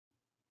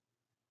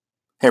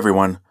Hey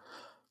everyone,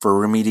 for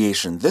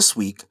remediation this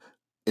week,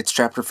 it's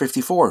chapter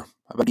 54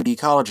 about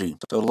ecology.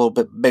 So a little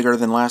bit bigger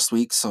than last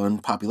week's on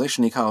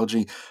population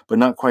ecology, but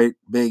not quite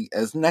big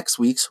as next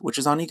week's, which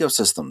is on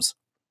ecosystems.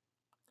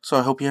 So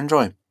I hope you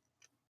enjoy.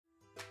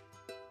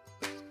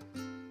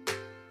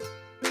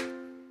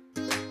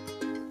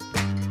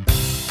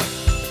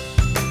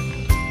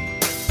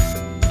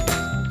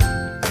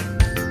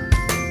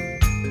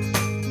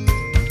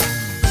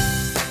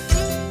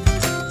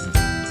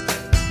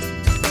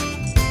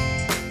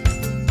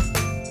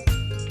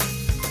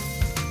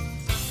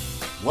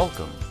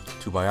 Welcome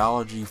to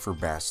Biology for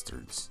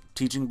Bastards,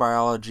 teaching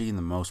biology in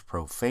the most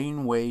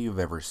profane way you've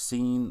ever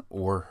seen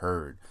or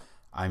heard.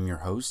 I'm your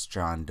host,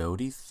 John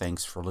Doty.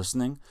 Thanks for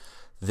listening.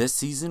 This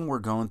season, we're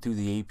going through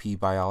the AP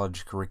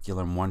Biology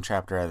curriculum one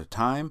chapter at a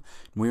time.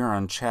 We are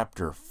on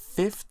chapter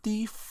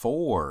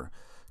 54,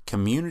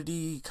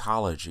 Community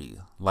Ecology.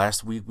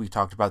 Last week, we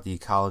talked about the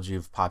ecology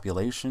of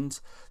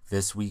populations.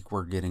 This week,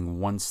 we're getting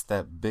one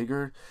step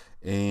bigger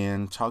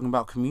and talking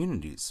about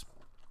communities.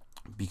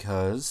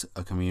 Because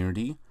a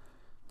community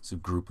is a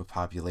group of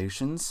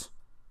populations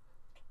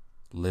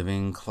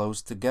living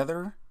close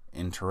together,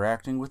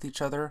 interacting with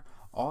each other,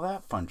 all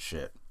that fun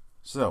shit.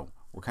 So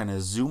we're kind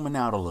of zooming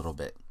out a little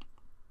bit.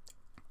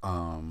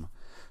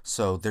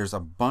 So there's a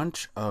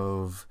bunch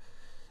of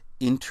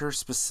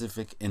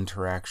interspecific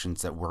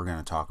interactions that we're going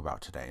to talk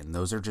about today. And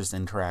those are just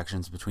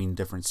interactions between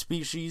different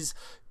species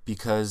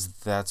because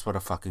that's what a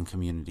fucking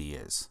community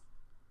is.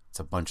 It's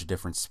a bunch of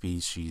different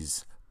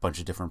species, bunch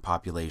of different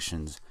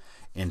populations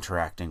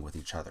interacting with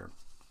each other.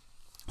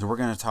 So we're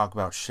going to talk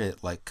about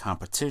shit like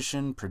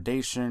competition,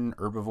 predation,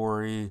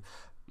 herbivory,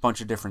 bunch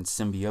of different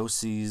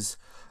symbioses,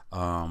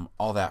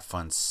 all that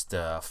fun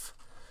stuff.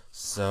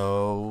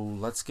 So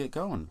let's get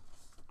going.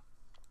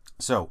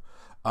 So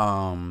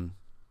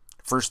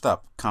first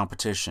up,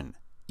 competition,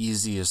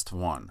 easiest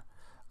one.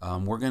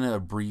 We're going to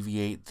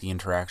abbreviate the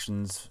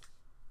interactions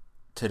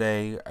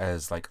today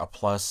as like a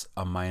plus,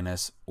 a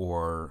minus,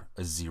 or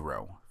a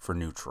zero for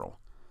neutral.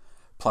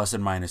 Plus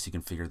and minus, you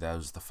can figure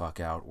those the fuck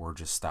out or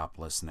just stop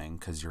listening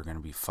because you're going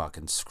to be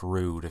fucking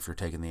screwed if you're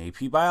taking the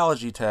AP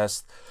biology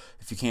test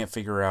if you can't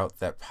figure out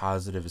that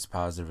positive is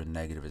positive and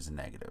negative is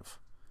negative.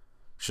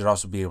 You should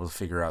also be able to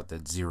figure out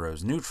that zero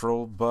is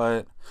neutral,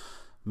 but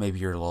maybe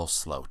you're a little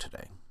slow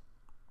today.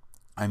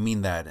 I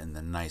mean that in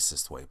the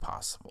nicest way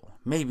possible.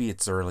 Maybe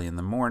it's early in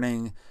the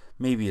morning,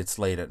 maybe it's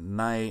late at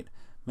night,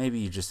 maybe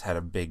you just had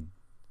a big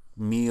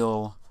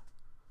meal.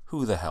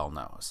 Who the hell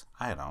knows?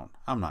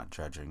 I'm not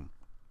judging.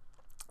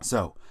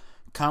 So,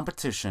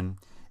 competition,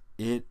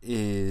 it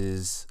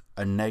is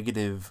a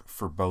negative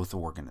for both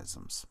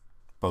organisms,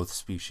 both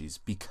species,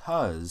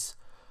 because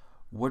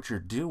what you're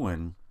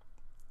doing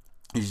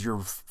is you're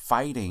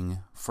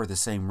fighting for the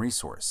same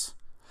resource.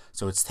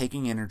 So it's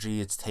taking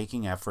energy, it's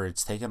taking effort,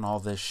 it's taking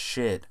all this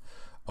shit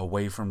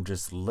away from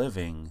just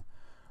living,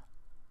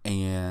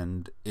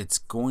 and it's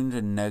going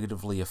to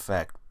negatively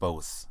affect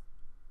both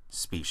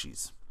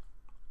species.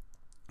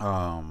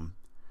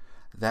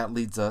 That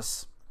leads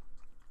us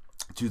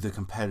to the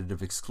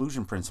competitive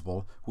exclusion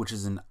principle, which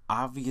is an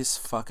obvious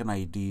fucking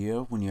idea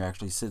when you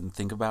actually sit and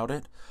think about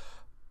it.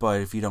 But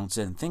if you don't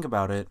sit and think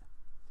about it,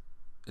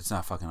 it's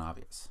not fucking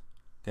obvious.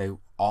 Okay,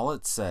 all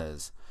it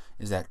says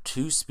is that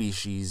two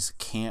species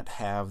can't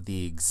have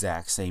the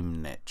exact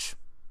same niche.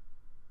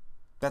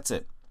 That's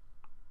it.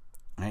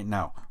 Right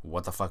now,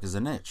 what the fuck is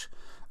a niche?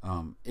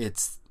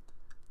 It's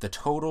the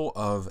total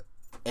of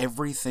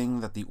everything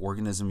that the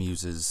organism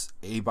uses,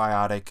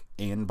 abiotic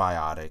and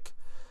biotic,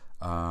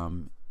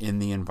 in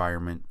the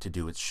environment to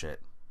do its shit.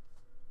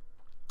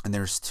 And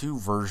there's two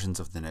versions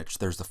of the niche.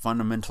 There's the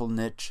fundamental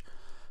niche.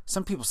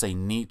 Some people say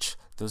niche.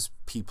 Those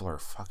people are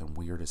fucking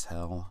weird as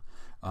hell.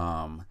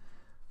 And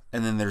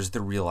then there's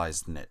the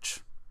realized niche.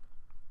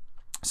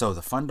 So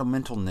the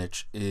fundamental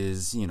niche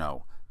is,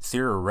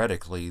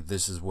 theoretically,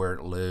 this is where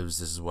it lives,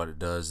 this is what it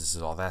does, this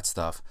is all that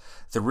stuff.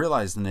 The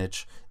realized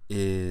niche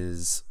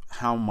is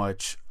how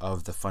much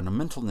of the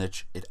fundamental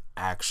niche it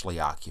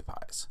actually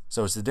occupies.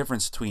 So it's the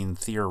difference between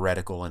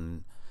theoretical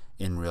and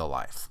in real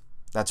life.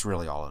 That's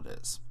really all it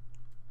is.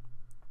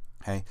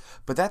 Okay?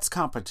 But that's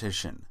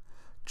competition.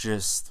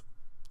 Just,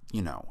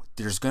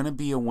 there's going to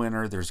be a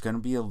winner, there's going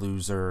to be a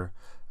loser,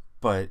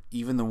 but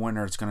even the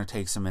winner, it's going to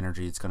take some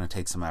energy, it's going to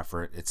take some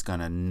effort, it's going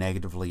to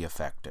negatively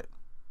affect it.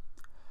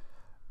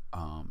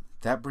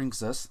 That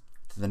brings us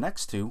to the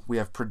next two. We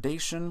have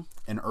predation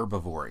and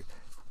herbivory.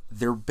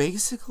 They're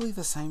basically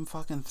the same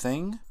fucking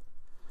thing.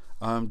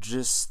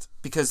 Just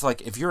because,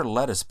 if you're a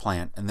lettuce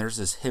plant and there's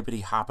this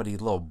hippity-hoppity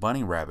little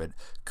bunny rabbit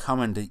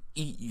coming to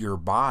eat your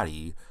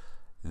body,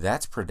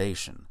 that's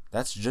predation.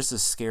 That's just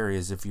as scary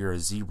as if you're a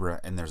zebra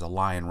and there's a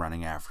lion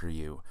running after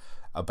you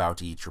about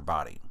to eat your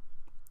body.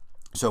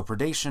 So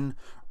predation,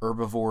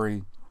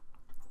 herbivory,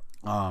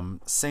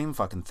 same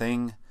fucking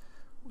thing.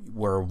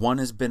 Where one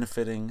is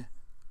benefiting,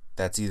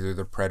 that's either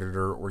the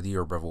predator or the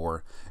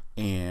herbivore,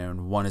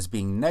 and one is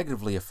being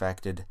negatively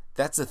affected,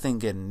 that's the thing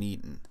getting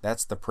eaten.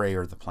 That's the prey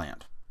or the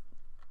plant.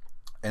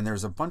 And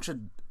there's a bunch of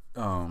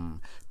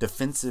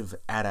defensive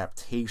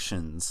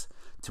adaptations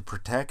to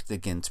protect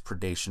against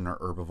predation or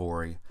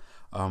herbivory.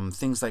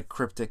 Things like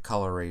cryptic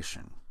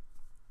coloration.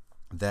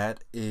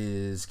 That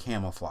is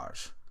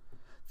camouflage.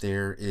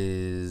 There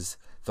is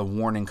the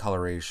warning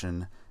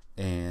coloration,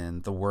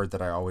 and the word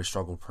that I always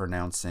struggle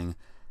pronouncing,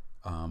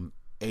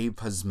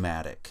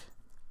 aposematic.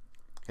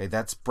 Okay,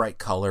 that's bright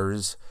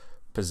colors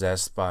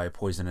possessed by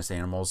poisonous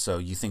animals. So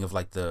you think of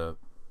like the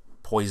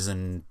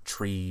poison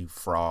tree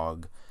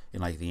frog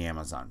in like the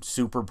Amazon.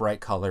 Super bright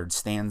colored,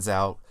 stands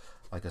out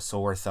like a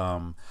sore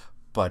thumb,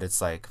 but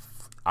it's like,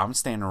 I'm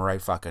standing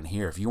right fucking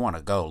here. If you want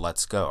to go,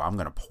 let's go. I'm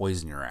going to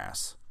poison your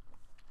ass.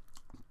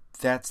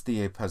 That's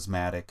the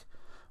aposematic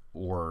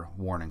or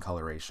warning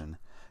coloration.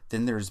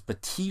 Then there's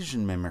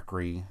Batesian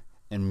mimicry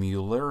and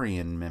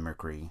Mullerian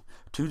mimicry.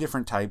 Two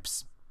different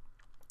types.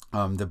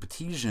 The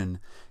Batesian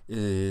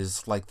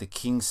is like the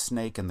king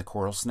snake and the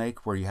coral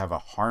snake, where you have a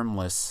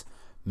harmless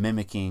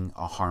mimicking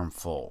a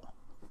harmful.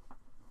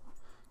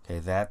 Okay,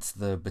 that's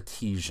the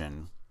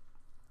Batesian.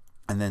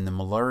 And then the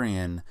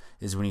Mullerian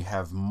is when you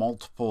have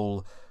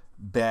multiple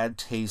bad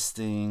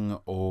tasting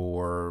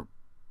or,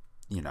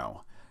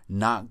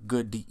 not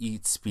good to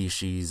eat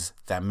species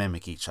that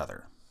mimic each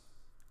other.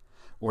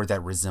 Or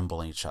that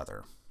resemble each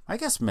other. I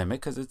guess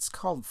mimic, because it's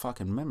called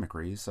fucking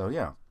mimicry, so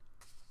yeah.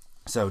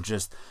 So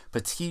just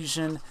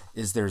Batesian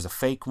is there's a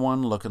fake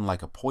one looking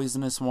like a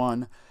poisonous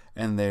one,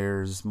 and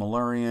there's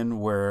Mullerian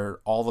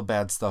where all the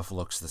bad stuff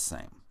looks the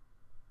same.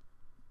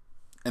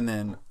 And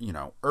then,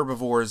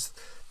 herbivores,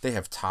 they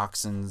have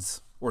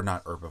toxins, or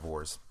not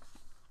herbivores.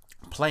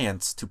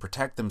 Plants, to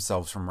protect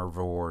themselves from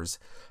herbivores,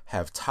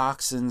 have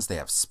toxins, they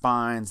have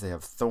spines, they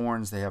have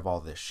thorns, they have all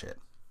this shit.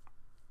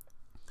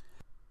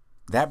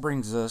 That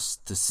brings us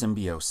to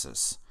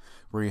symbiosis,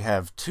 where you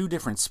have two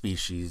different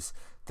species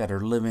that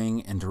are living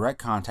in direct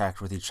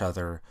contact with each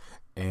other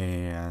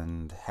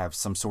and have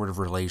some sort of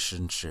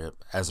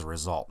relationship as a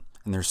result.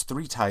 And there's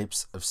three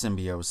types of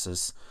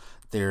symbiosis.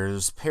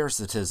 There's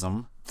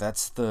parasitism.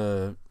 That's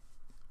the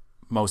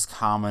most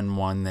common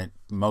one that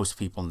most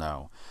people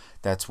know.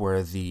 That's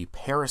where the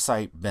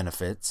parasite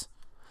benefits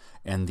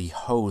and the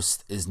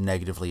host is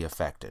negatively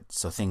affected.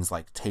 So things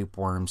like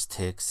tapeworms,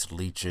 ticks,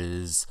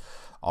 leeches,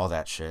 all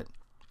that shit.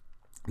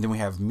 Then we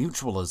have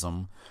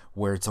mutualism,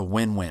 where it's a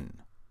win-win.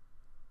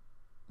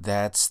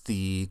 That's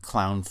the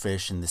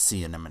clownfish and the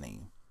sea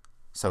anemone.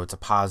 So it's a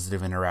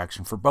positive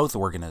interaction for both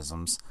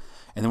organisms.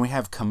 And then we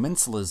have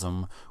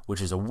commensalism,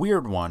 which is a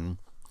weird one,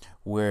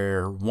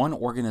 where one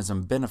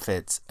organism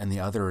benefits and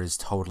the other is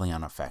totally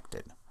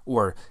unaffected,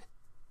 or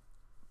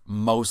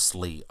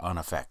mostly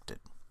unaffected.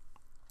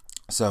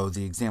 So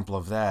the example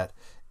of that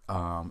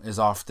is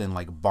often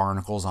like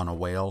barnacles on a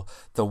whale.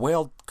 The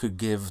whale could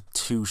give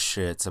two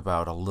shits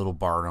about a little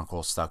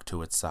barnacle stuck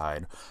to its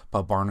side,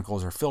 but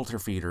barnacles are filter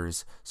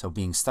feeders, so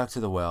being stuck to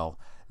the whale,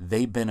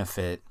 they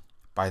benefit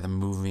by the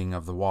moving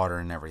of the water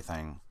and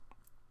everything.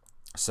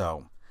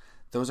 So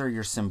those are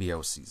your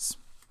symbioses.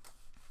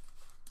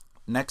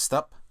 Next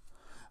up,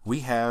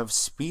 we have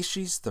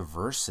species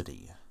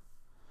diversity.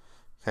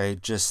 Okay,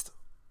 just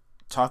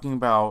talking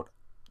about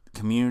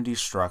community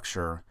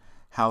structure,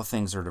 how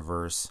things are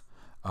diverse.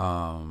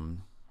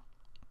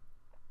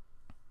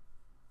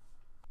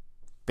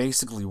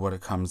 Basically what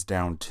it comes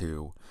down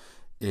to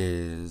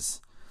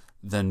is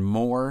the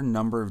more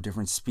number of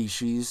different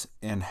species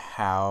and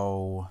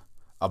how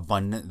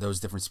abundant those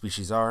different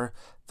species are,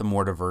 the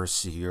more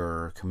diverse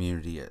your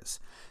community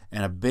is.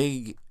 And a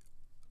big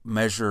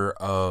measure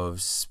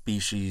of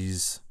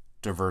species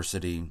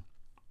diversity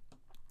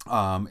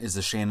is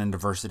the Shannon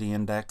Diversity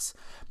Index.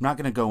 I'm not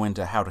going to go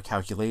into how to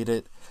calculate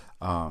it.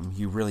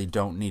 You really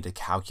don't need to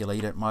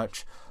calculate it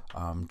much.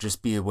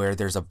 Just be aware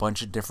there's a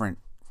bunch of different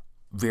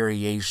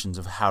variations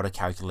of how to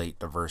calculate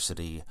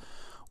diversity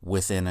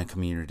within a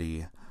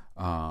community.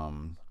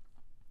 And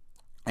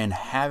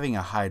having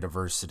a high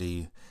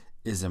diversity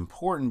is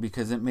important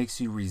because it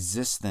makes you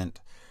resistant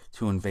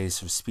to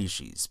invasive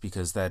species,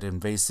 because that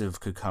invasive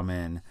could come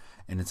in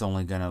and it's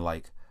only going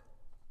to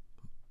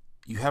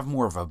you have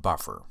more of a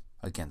buffer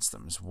against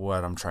them is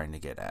what I'm trying to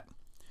get at.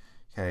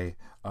 Okay.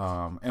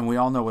 And we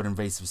all know what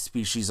invasive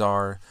species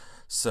are.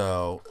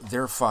 So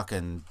they're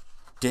fucking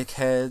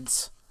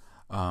dickheads,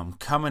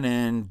 coming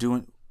in,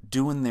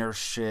 doing their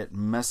shit,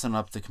 messing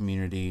up the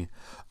community.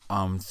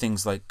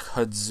 Things like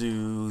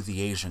kudzu,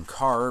 the Asian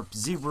carp,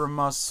 zebra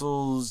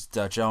mussels,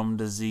 Dutch elm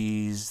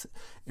disease,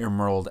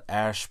 emerald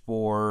ash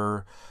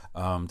borer,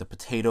 the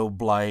potato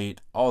blight,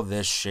 all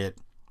this shit,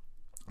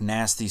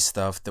 nasty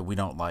stuff that we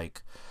don't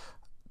like.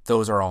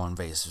 Those are all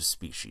invasive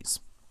species.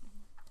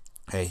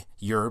 Okay,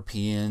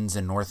 Europeans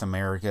and North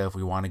America, if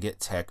we want to get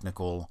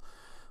technical,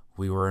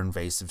 we were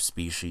invasive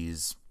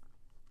species.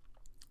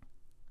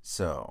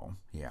 So,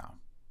 yeah.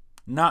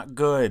 Not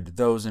good,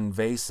 those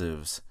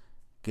invasives.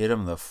 Get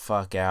them the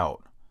fuck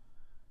out.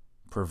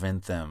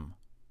 Prevent them.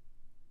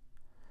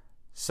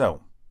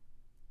 So,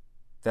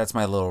 that's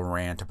my little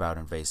rant about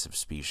invasive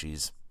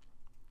species.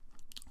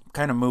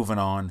 Kind of moving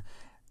on.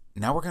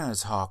 Now we're going to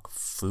talk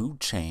food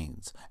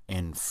chains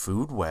and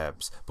food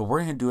webs, but we're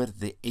going to do it at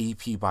the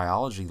AP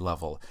biology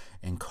level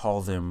and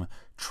call them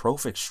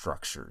trophic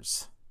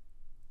structures.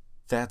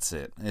 That's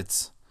it.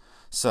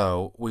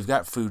 So we've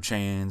got food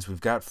chains,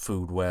 we've got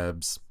food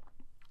webs.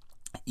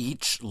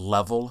 Each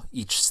level,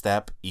 each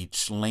step,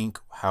 each link,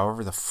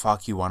 however the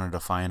fuck you want to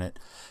define it,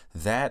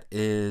 that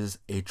is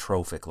a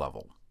trophic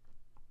level.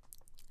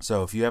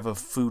 So if you have a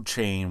food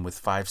chain with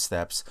 5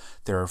 steps,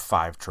 there are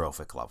 5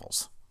 trophic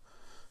levels.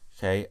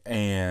 Okay,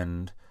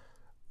 and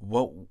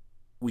what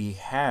we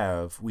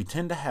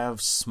tend to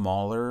have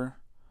smaller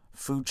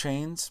food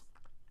chains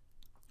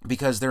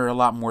because they're a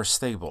lot more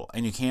stable.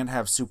 And you can't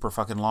have super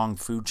fucking long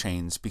food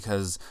chains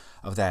because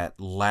of that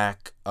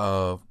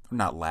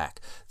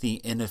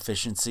the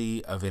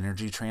inefficiency of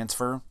energy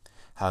transfer.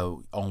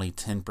 How only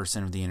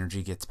 10% of the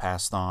energy gets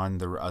passed on,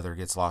 the other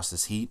gets lost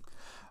as heat.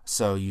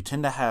 So you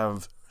tend to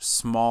have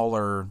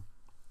smaller,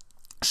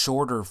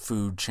 shorter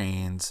food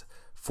chains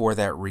for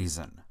that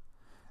reason.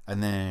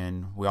 And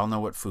then we all know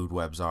what food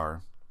webs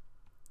are.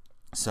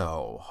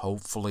 So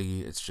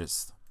hopefully it's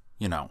just,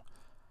 it's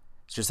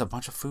just a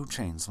bunch of food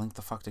chains linked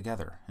the fuck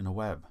together in a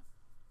web.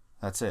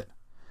 That's it.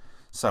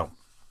 So,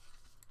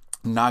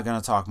 I'm not going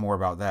to talk more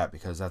about that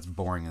because that's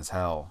boring as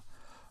hell.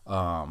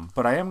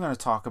 But I am going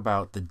to talk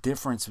about the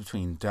difference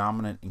between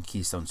dominant and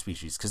keystone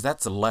species because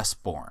that's less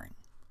boring.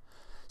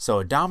 So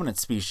a dominant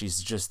species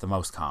is just the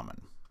most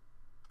common.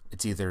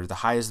 It's either the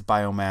highest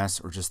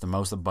biomass or just the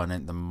most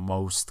abundant, the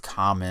most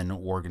common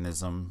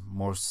organism,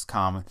 most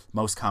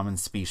common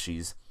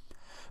species.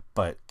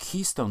 But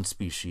keystone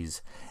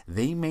species,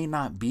 they may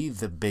not be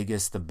the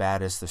biggest, the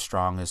baddest, the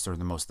strongest, or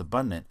the most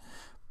abundant,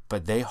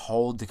 but they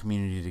hold the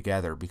community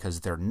together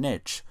because their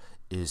niche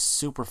is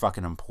super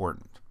fucking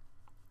important.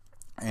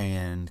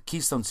 And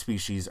keystone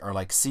species are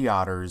like sea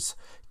otters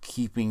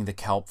keeping the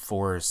kelp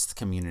forest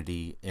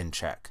community in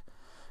check.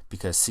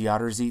 Because sea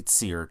otters eat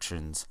sea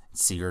urchins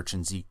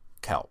eat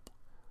kelp.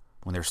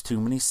 When there's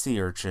too many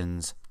sea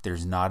urchins,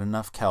 there's not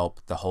enough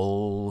kelp, the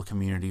whole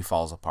community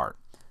falls apart.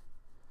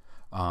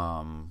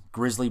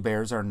 Grizzly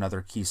bears are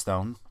another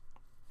keystone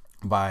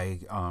by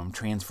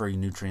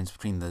transferring nutrients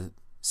between the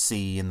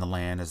sea and the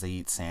land as they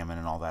eat salmon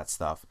and all that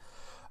stuff.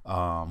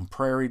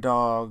 Prairie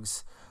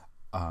dogs,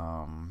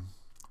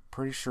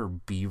 pretty sure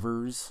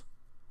beavers,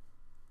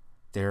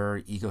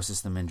 they're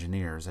ecosystem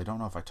engineers. I don't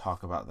know if I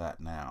talk about that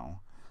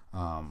now.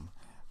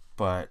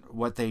 But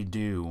what they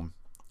do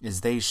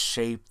is they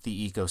shape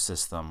the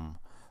ecosystem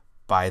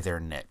by their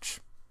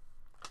niche.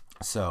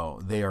 So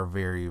they are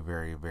very,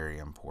 very, very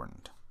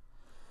important.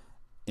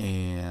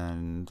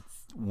 And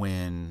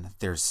when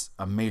there's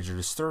a major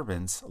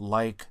disturbance,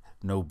 like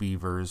no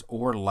beavers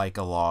or like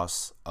a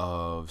loss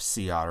of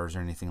sea otters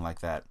or anything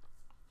like that,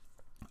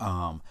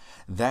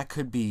 that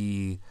could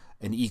be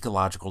an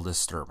ecological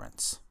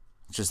disturbance.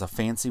 It's just a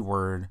fancy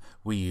word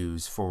we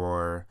use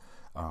for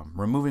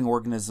removing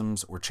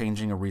organisms or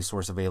changing a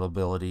resource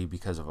availability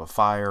because of a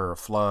fire, a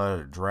flood,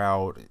 a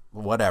drought,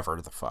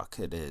 whatever the fuck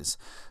it is.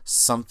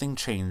 Something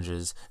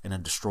changes and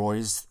it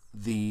destroys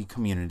the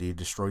community,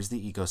 destroys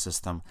the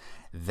ecosystem.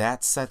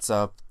 That sets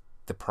up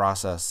the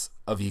process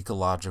of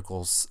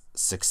ecological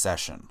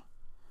succession.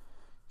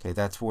 Okay,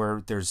 that's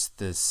where there's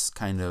this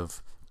kind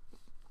of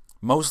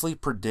mostly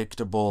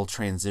predictable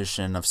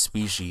transition of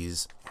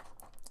species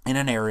in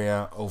an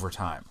area over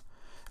time.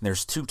 And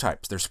there's 2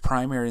 types. There's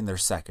primary and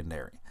there's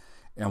secondary.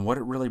 And what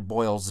it really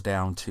boils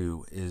down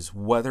to is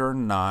whether or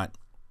not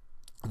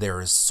there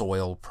is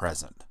soil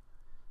present.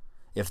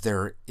 If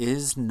there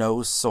is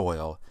no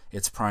soil,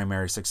 it's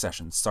primary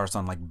succession. It starts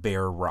on like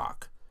bare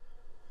rock.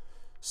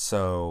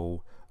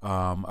 So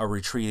a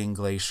retreating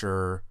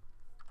glacier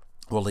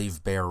will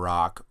leave bare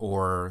rock,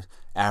 or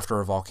after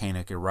a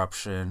volcanic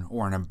eruption,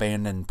 or an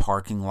abandoned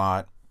parking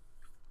lot.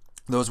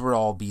 Those would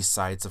all be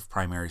sites of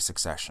primary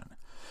succession.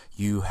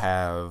 You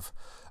have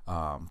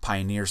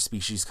pioneer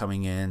species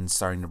coming in,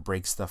 starting to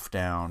break stuff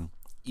down.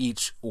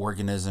 Each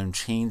organism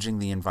changing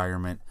the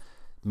environment,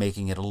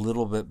 making it a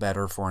little bit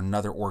better for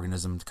another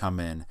organism to come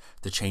in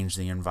to change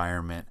the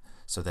environment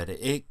so that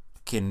it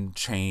can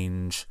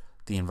change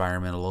the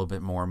environment a little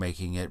bit more,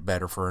 making it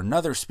better for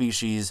another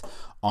species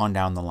on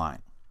down the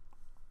line.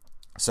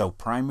 So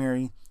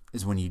primary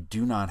is when you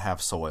do not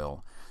have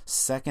soil.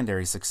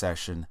 Secondary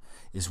succession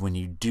is when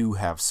you do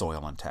have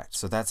soil intact.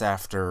 So that's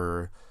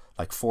after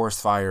like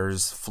forest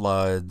fires,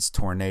 floods,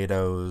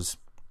 tornadoes,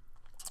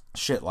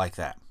 shit like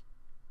that.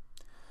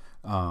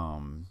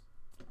 And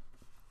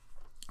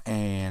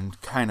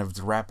kind of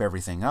to wrap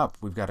everything up,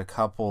 we've got a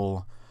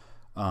couple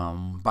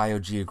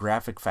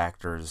biogeographic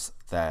factors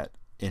that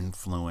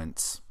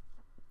influence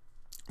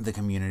the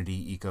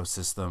community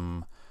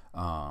ecosystem.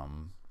 I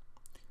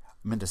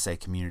meant to say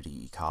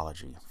community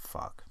ecology.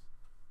 Fuck.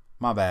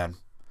 My bad.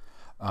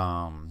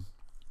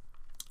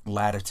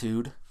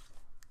 Latitude.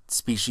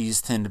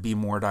 Species tend to be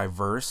more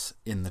diverse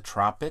in the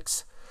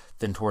tropics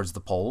than towards the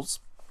poles.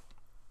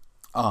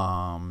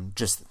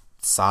 Just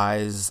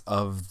size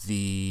of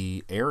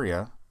the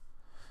area.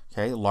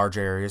 Okay, large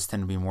areas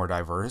tend to be more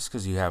diverse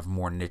because you have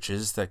more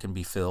niches that can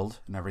be filled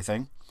and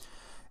everything.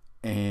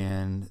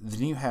 And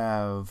then you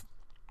have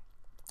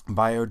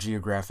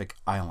biogeographic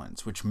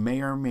islands, which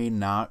may or may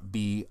not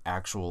be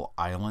actual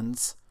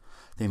islands.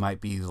 They might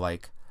be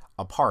like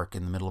a park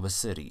in the middle of a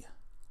city.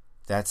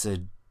 That's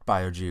a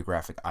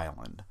biogeographic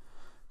island.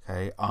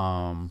 Okay,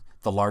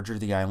 the larger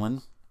the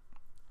island,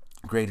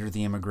 greater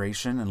the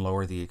immigration and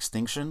lower the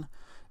extinction,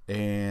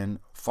 and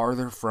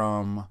farther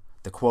from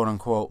the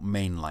quote-unquote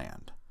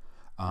mainland.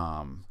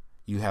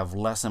 You have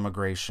less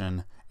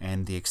immigration,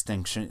 and the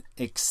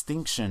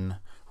extinction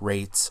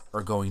rates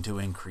are going to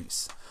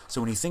increase.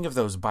 So when you think of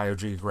those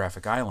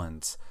biogeographic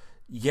islands,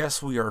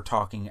 yes, we are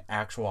talking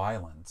actual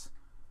islands,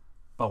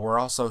 but we're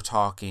also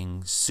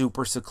talking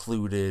super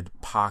secluded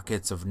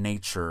pockets of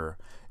nature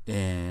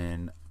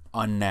in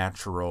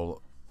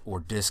unnatural or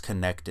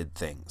disconnected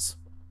things.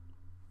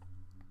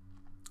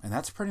 And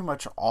that's pretty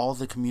much all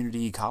the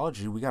community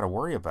ecology we got to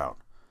worry about.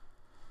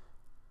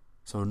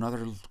 So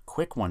another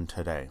quick one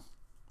today.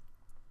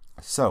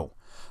 So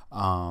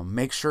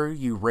make sure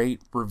you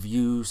rate,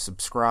 review,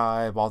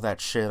 subscribe, all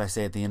that shit I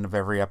say at the end of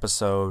every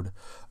episode.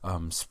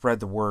 Spread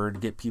the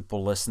word, get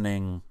people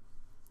listening.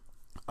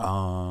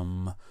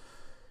 You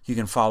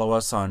can follow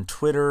us on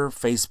Twitter,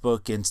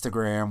 Facebook,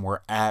 Instagram. We're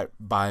at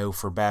Bio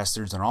for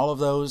Bastards on all of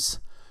those.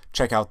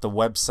 Check out the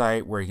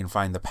website where you can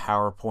find the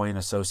PowerPoint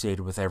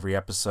associated with every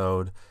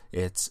episode.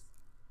 It's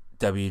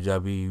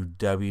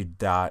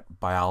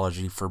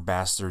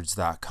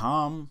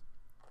www.biologyforbastards.com.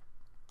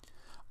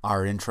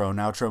 Our intro and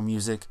outro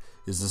music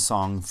is the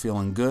song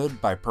Feeling Good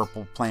by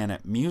Purple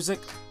Planet Music.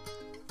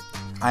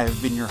 I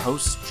have been your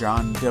host,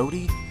 John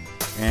Doty,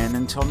 and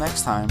until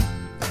next time,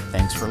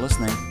 thanks for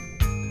listening.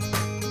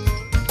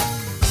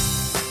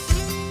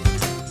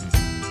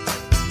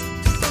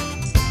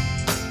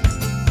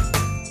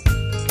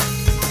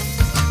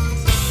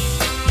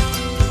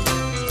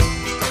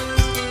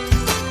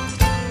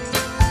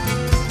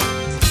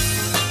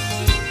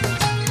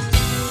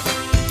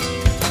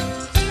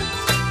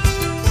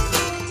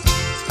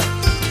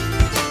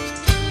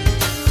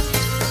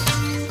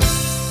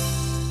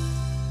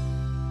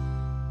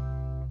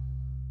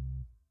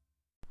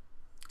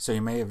 So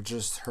you may have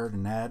just heard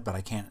an ad, but I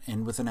can't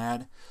end with an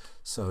ad.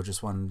 So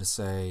just wanted to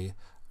say,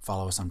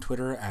 follow us on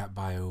Twitter at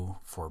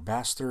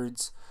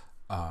Bio4Bastards.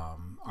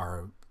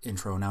 Our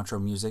intro and outro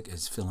music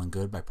is Feeling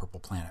Good by Purple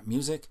Planet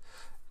Music.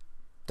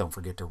 Don't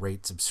forget to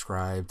rate,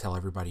 subscribe, tell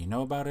everybody you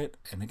know about it.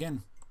 And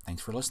again,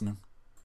 thanks for listening.